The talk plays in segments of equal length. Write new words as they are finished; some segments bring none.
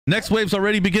Next wave's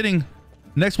already beginning.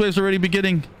 Next wave's already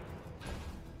beginning.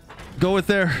 Go with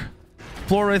there.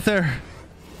 Floor right there.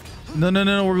 No, no,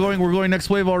 no, no. We're going next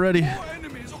wave already.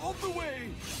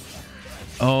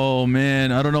 Oh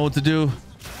man, I don't know what to do.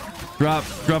 Drop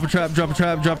a trap,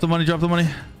 drop the money, drop the money.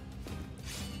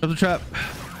 Drop the trap.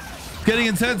 It's getting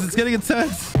intense, it's getting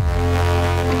intense.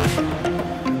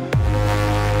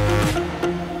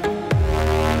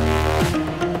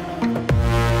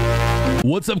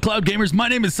 What's up, Cloud Gamers? My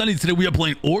name is Sunny. Today we are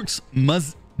playing Orcs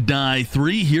Must Die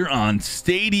 3 here on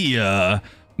Stadia.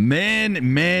 Man,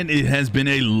 it has been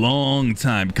a long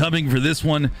time coming for this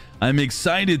one. I'm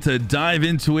excited to dive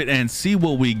into it and see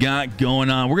what we got going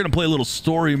on. We're gonna play a little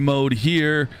story mode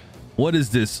here. What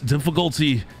is this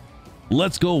difficulty?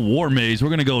 Let's go War Maze. We're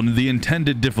gonna go into the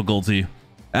intended difficulty.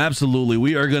 Absolutely,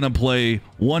 we are gonna play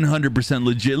 100%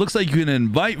 legit. Looks like you can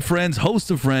invite friends,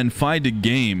 host a friend, find a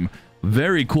game.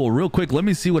 Very cool. Real quick, let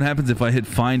me see what happens if I hit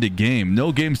find a game.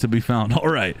 No games to be found. All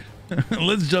right,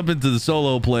 let's jump into the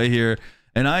solo play here.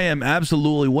 And I am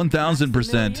absolutely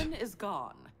 1000%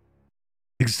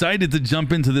 excited to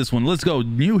jump into this one. Let's go.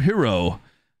 New hero.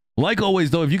 Like always,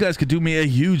 though, if you guys could do me a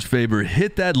huge favor,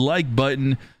 hit that like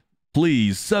button.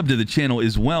 Please sub to the channel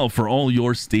as well for all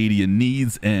your Stadia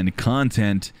needs and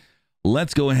content.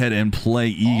 Let's go ahead and play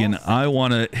Egan. Awesome. I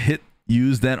want to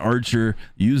use that archer,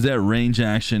 use that range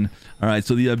action. All right,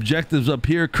 so the objectives up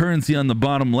here, currency on the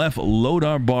bottom left, load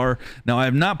our bar. Now, I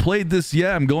have not played this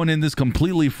yet. I'm going in this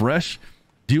completely fresh.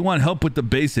 Do you want help with the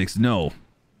basics? No.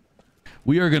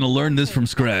 We are going to learn this from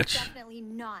scratch. Definitely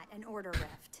not an order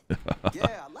rift.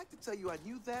 Yeah, I'd like to tell you I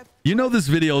knew that. You know this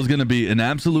video is going to be an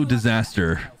absolute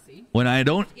disaster when I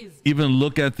don't even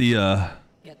look at the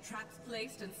Get traps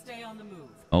placed and stay on the move.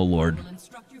 Oh Lord.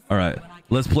 All right,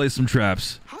 let's play some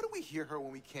traps. How do we hear her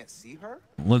when we can't see her?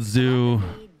 Let's do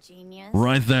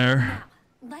right there.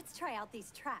 Now, let's try out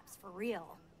these traps for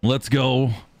real. Let's go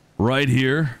right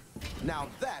here. Now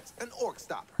that's an orc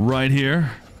stopper. Right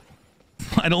here.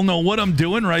 I don't know what I'm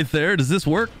doing right there. Does this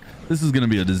work? This is going to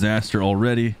be a disaster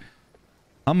already.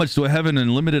 How much do I have in a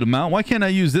limited amount? Why can't I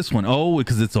use this one? Oh,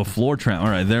 because it's a floor trap. All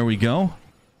right, there we go.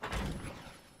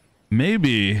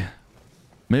 Maybe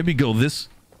go this.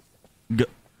 Go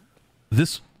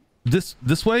this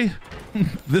way.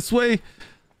 This way.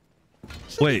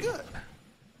 Wait.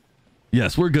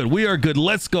 Yes, we're good. We are good.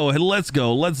 Let's go. Let's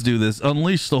go. Let's do this.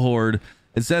 Unleash the horde.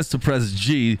 It says to press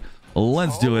G.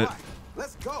 Let's do it.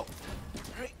 Let's go.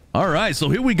 All right, so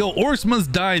here we go. Orcs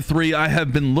Must Die 3. I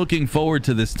have been looking forward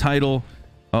to this title.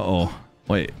 Uh-oh.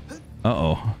 Wait.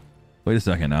 Uh-oh. Wait a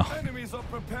second now. Enemies are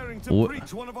preparing to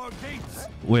breach one of our gates.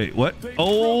 Wait, what?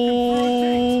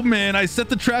 Oh, man, I set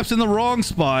the traps in the wrong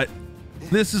spot.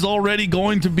 This is already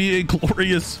going to be a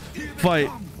glorious fight.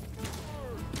 All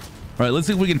right, let's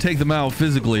see if we can take them out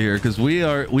physically here, because we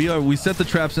set the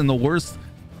traps in the worst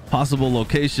possible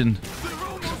location.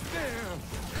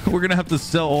 We're gonna have to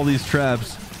sell all these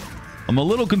traps. I'm a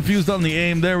little confused on the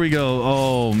aim. There we go.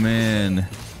 Oh man,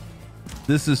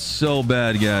 this is so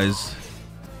bad, guys.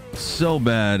 So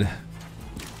bad.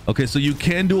 Okay, so you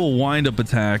can do a wind-up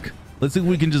attack. Let's see if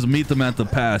we can just meet them at the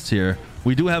pass here.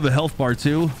 We do have a health bar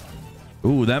too.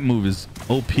 Ooh, that move is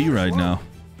OP right now.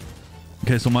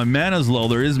 Okay, so my mana's low.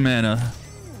 There is mana.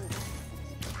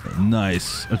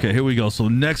 Nice. Okay, here we go. So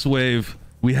next wave,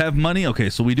 we have money. Okay,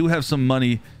 so we do have some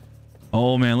money.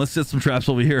 Oh man, let's set some traps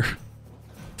over here.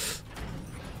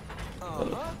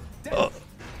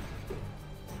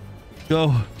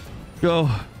 Go.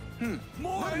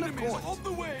 More enemies on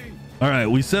the way. All right,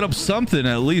 we set up something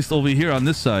at least over here on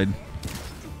this side.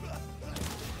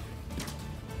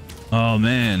 Oh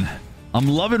man, I'm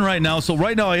loving right now. So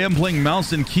right now I am playing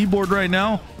mouse and keyboard right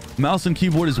now. Mouse and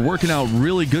keyboard is working out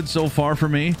really good so far for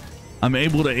me. I'm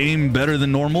able to aim better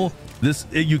than normal.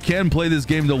 You can play this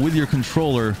game though with your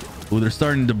controller. Oh, they're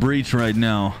starting to breach right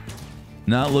now.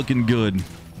 Not looking good.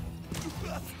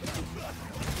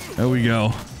 There we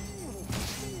go.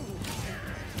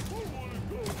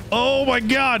 Oh my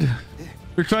God.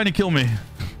 They're trying to kill me.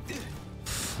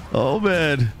 Oh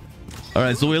man. All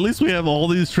right, so at least we have all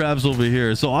these traps over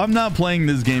here. So I'm not playing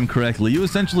this game correctly. You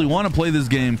essentially want to play this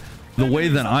game the way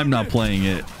that I'm not playing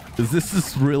it, because this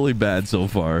is really bad so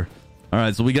far. All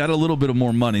right, so we got a little bit of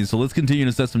more money, so let's continue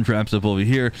to set some traps up over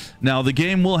here. Now the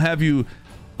game will have you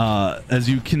as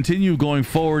you continue going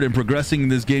forward and progressing in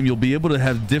this game, you'll be able to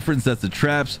have different sets of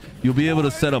traps. You'll be able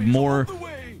to set up more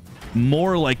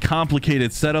like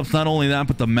complicated setups. Not only that,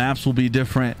 but the maps will be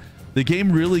different. The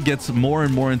game really gets more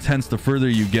and more intense the further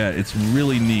you get. It's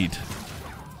really neat.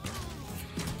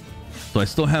 So I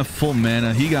still have full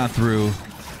mana. He got through.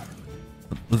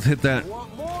 Let's hit that.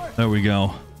 There we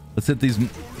go. Let's hit these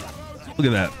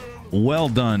Look at that. Well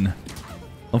done.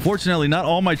 Unfortunately, not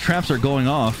all my traps are going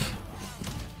off.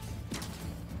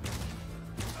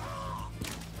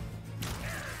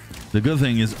 The good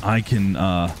thing is I can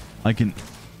bow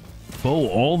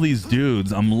all these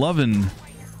dudes. I'm loving.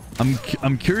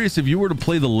 I'm curious if you were to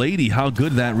play the lady, how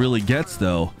good that really gets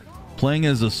though. Playing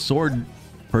as a sword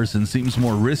person seems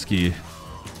more risky.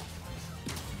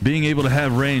 Being able to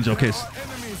have range. Okay.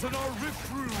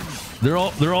 They're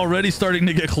already starting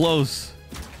to get close.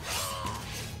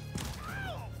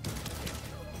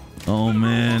 Oh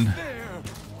man.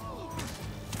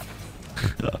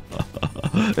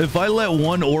 If I let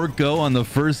one orc go on the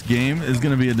first game, it's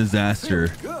gonna be a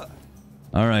disaster.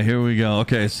 All right, here we go.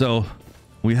 Okay, so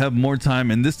we have more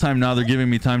time, and this time now they're giving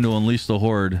me time to unleash the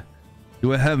horde.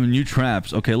 Do I have new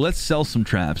traps? Okay, let's sell some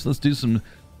traps. Let's do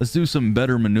some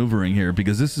better maneuvering here,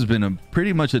 because this has been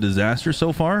pretty much a disaster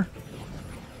so far.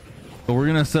 But we're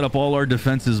gonna set up all our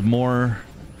defenses more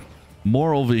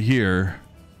over here.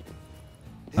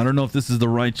 I don't know if this is the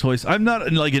right choice. I'm not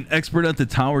like an expert at the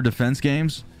tower defense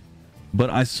games, but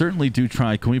I certainly do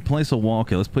try. Can we place a wall?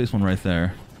 Okay, let's place one right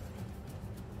there.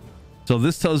 So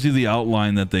this tells you the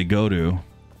outline that they go to.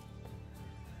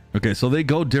 Okay, so they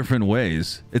go different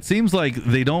ways. It seems like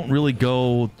they don't really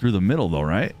go through the middle though,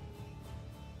 right?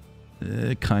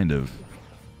 Kind of.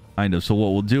 So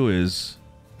what we'll do is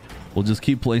we'll just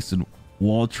keep placing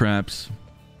wall traps.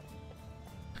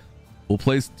 We'll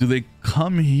place, do they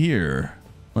come here?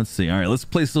 Let's see. All right, let's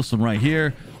place this one right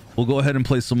here. We'll go ahead and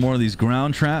place some more of these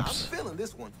ground traps. I'm feeling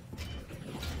this one.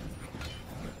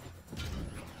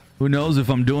 Who knows if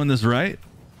I'm doing this right?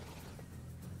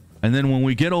 And then when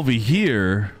we get over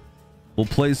here, we'll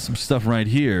place some stuff right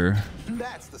here.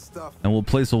 That's the stuff. And we'll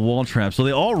place a wall trap. So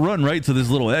they all run right to this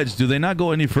little edge. Do they not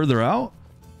go any further out?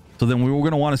 So then we were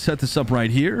going to want to set this up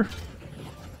right here.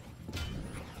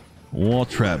 Wall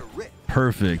trap.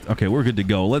 Perfect. Okay, we're good to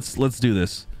go. Let's do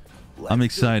this. I'm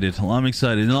excited. I'm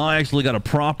excited. Now I actually got a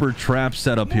proper trap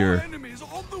set up here.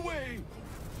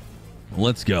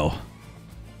 Let's go.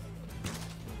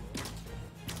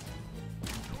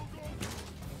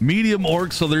 Medium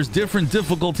orcs. So there's different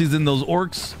difficulties in those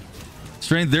orcs.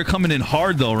 Strength. They're coming in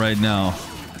hard though right now.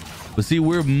 But see,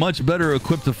 we're much better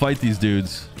equipped to fight these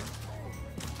dudes.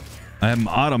 I am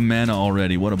out of mana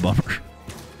already. What a bummer.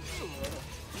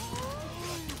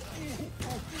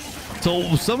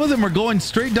 So some of them are going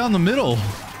straight down the middle.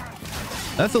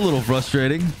 That's a little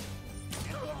frustrating.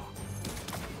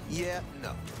 Yeah,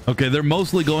 no. Okay, they're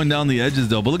mostly going down the edges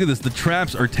though. But look at this. The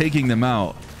traps are taking them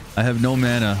out. I have no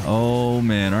mana. Oh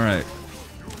man. All right.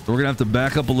 So we're gonna have to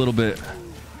back up a little bit.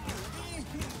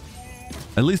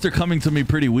 At least they're coming to me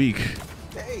pretty weak.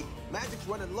 Hey, magic's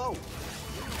running low.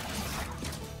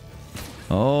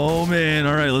 Oh man.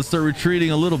 All right. Let's start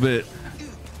retreating a little bit.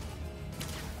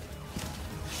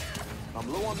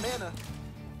 I'm low on mana.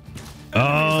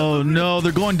 Oh no,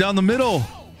 they're going down the middle.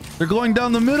 They're going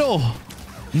down the middle.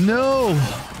 No.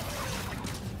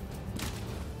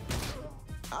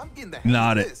 I'm getting the hang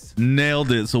Not of it. this.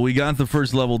 Nailed it. So we got the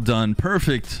first level done.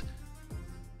 Perfect.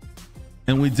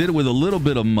 And we did it with a little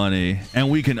bit of money, and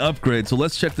we can upgrade. So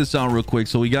let's check this out real quick.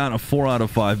 So we got a 4 out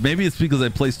of 5. Maybe it's because I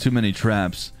placed too many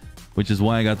traps, which is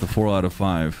why I got the 4 out of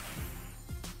 5.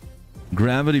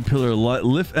 Gravity pillar,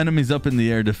 lift enemies up in the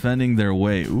air, defending their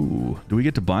way. Ooh, do we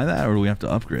get to buy that, or do we have to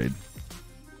upgrade?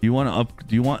 Do you want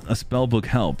a spellbook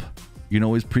help? You can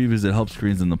always previsit help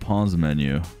screens in the pause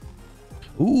menu.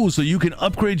 Ooh, so you can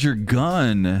upgrade your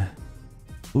gun.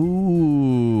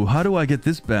 Ooh, how do I get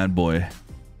this bad boy?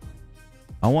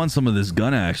 I want some of this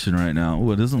gun action right now.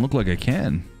 Ooh, it doesn't look like I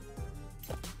can.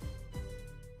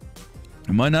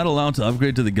 Am I not allowed to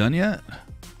upgrade to the gun yet?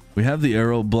 We have the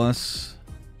arrow bus,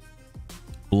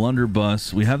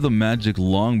 blunderbuss. We have the magic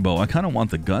longbow. I kind of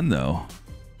want the gun though.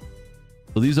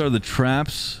 So these are the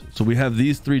traps. So we have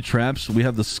these 3 traps. We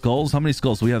have the skulls. How many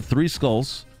skulls? We have 3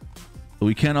 skulls. So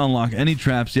we can't unlock any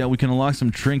traps yet. We can unlock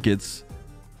some trinkets.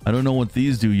 I don't know what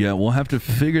these do yet. We'll have to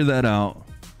figure that out.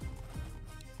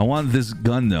 I want this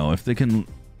gun though. If they can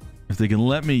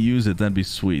let me use it, that'd be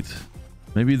sweet.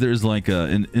 Maybe there's like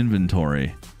an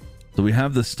inventory. So we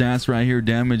have the stats right here.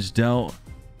 Damage dealt,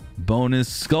 bonus,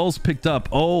 skulls picked up.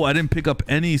 Oh, I didn't pick up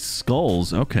any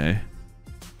skulls. Okay.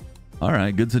 All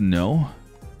right, good to know.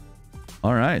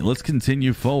 All right, let's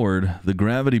continue forward. The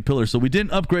gravity pillar. So we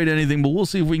didn't upgrade anything, but we'll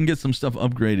see if we can get some stuff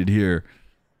upgraded here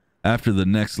after the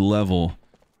next level.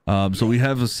 So we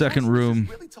have a second room.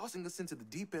 Really tossing us into the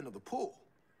deep end of the pool.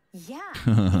 Yeah,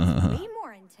 it's way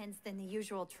more intense than the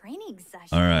usual training session.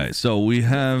 All right, so we Not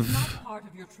have. part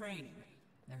of your training.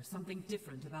 There's something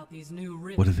different about these new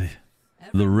rifts. What are they?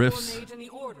 Every The war rifts. mage in the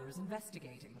order is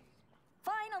investigating.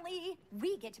 Finally,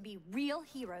 we get to be real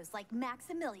heroes like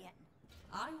Maximilian.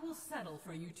 I will settle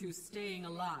for you two staying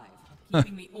alive,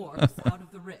 keeping the orcs out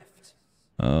of the rift.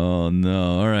 Oh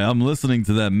no. All right, I'm listening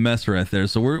to that mess right there.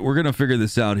 So we're gonna figure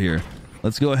this out here.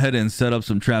 Let's go ahead and set up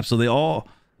some traps. So they all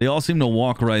seem to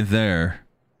walk right there,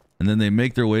 and then they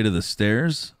make their way to the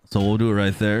stairs. So we'll do it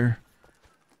right there,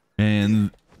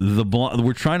 and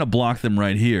we're trying to block them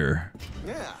right here.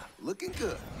 Yeah, looking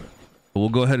good. We'll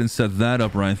go ahead and set that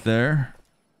up right there.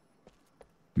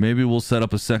 Maybe we'll set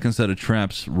up a second set of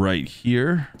traps right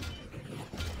here.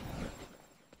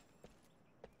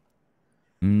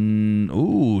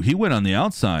 Ooh, he went on the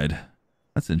outside.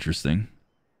 That's interesting.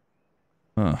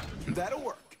 Huh. That'll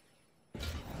work.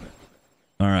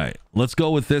 All right, let's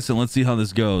go with this and let's see how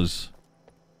this goes.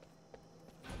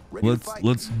 Ready to fight?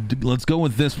 Let's go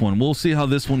with this one. We'll see how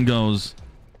this one goes.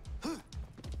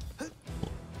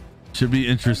 Should be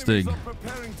interesting. Enemies are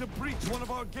preparing to breach one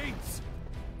of our gates.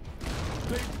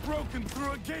 They've broken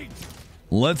through a gate.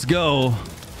 Let's go.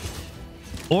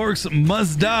 Orcs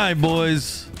must die,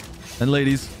 boys and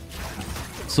ladies.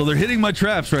 So they're hitting my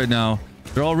traps right now.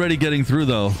 They're already getting through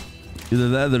though. Either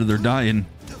that or they're dying.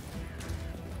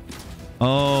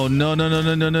 Oh no.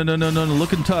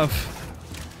 Looking tough.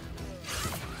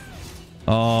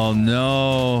 Oh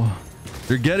no.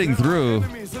 They're getting through.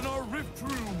 Enemies in our rift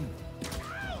room.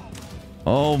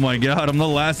 Oh my god, I'm the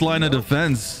last line of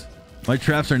defense. My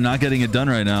traps are not getting it done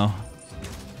right now.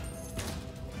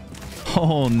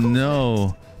 Oh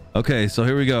no. Okay, so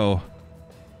here we go.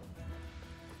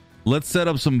 Let's set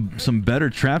up some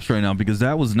better traps right now because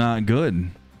that was not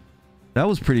good. That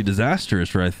was pretty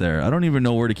disastrous right there. I don't even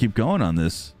know where to keep going on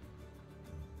this.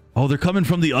 Oh, they're coming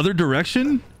from the other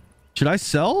direction? Should I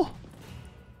sell?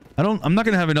 I'm not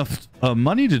gonna have enough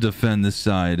money to defend this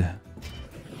side.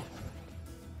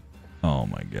 Oh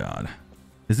my god.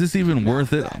 Is this even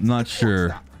worth it? I'm not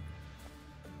sure.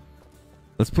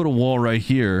 Let's put a wall right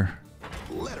here.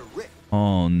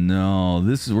 Oh no.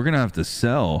 We're gonna have to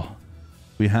sell.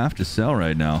 We have to sell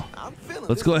right now.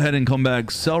 Let's go ahead and come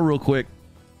back. Sell real quick.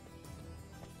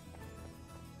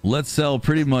 Let's sell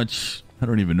pretty much. I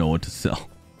don't even know what to sell.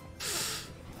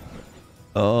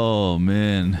 Oh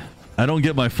man. I don't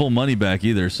get my full money back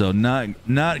either, so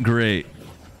not great.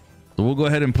 So we'll go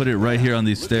ahead and put it right here on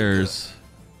these stairs.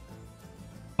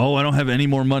 Oh, I don't have any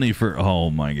more money for... Oh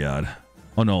my god.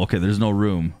 Oh no, okay, there's no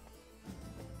room.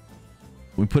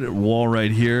 We put it wall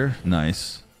right here.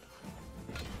 Nice.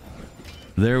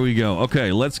 There we go.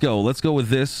 Okay, let's go. Let's go with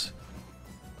this.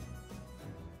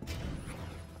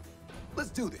 Let's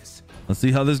do this. Let's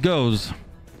see how this goes.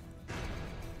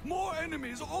 More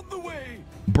enemies on the way.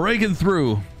 Breaking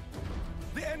through.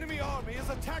 The enemy army is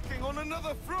attacking on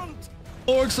another front.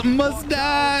 Orcs must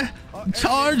die.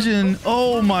 Charging.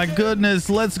 Oh my goodness.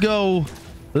 Let's go.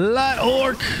 Light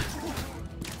orc.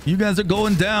 You guys are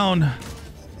going down.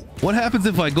 What happens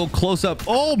if I go close up?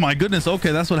 Oh my goodness.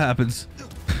 Okay, that's what happens.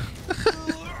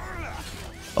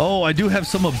 Oh, I do have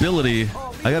some ability.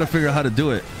 I gotta figure out how to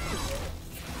do it.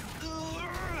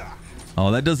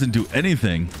 Oh, that doesn't do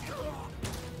anything.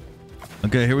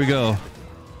 Okay, here we go.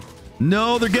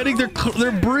 No, they're getting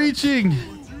they're breaching.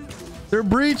 They're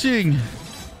breaching.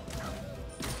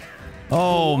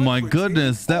 Oh my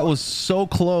goodness, that was so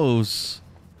close.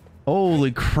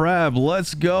 Holy crap,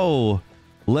 let's go.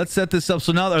 Let's set this up.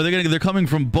 So now they're coming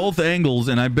from both angles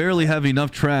and I barely have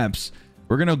enough traps.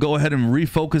 We're gonna go ahead and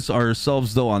refocus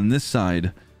ourselves though on this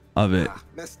side of it.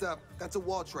 Messed up. That's a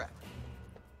wall trap.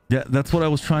 Yeah, that's what I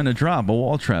was trying to drop. A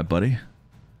wall trap, buddy.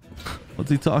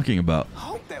 What's he talking about? I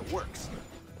hope that works.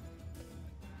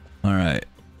 All right,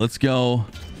 let's go.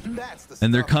 That's the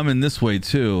And they're stuff. coming this way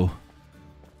too.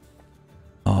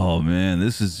 Oh man,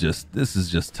 this is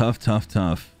just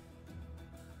tough.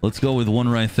 Let's go with one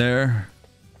right there.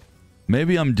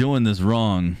 Maybe I'm doing this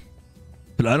wrong,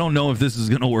 but I don't know if this is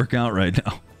gonna work out right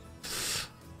now.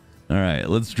 All right,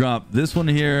 let's drop this one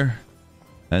here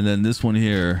and then this one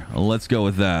here. Let's go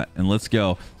with that and let's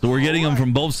go. So we're getting them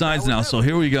from both sides now. So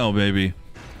here we go, baby.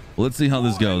 Let's see how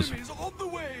this goes.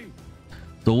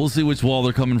 So we'll see which wall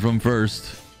they're coming from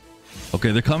first.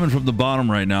 Okay, they're coming from the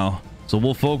bottom right now. So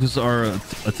we'll focus our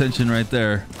attention right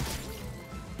there.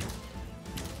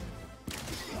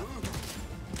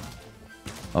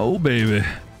 Oh, baby.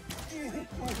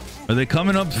 Are they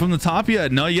coming up from the top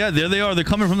yet? No, yeah, there they are. They're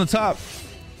coming from the top.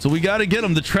 So we got to get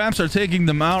them. The traps are taking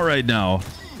them out right now.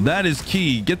 That is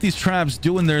key. Get these traps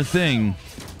doing their thing.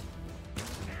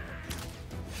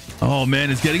 Oh, man,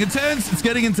 it's getting intense. It's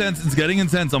getting intense. It's getting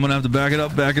intense. I'm going to have to back it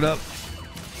up. Back it up.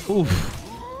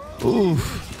 Oof.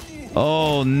 Oof.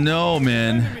 Oh, no,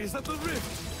 man.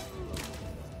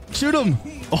 Shoot him.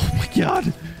 Oh, my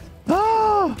God. Ah.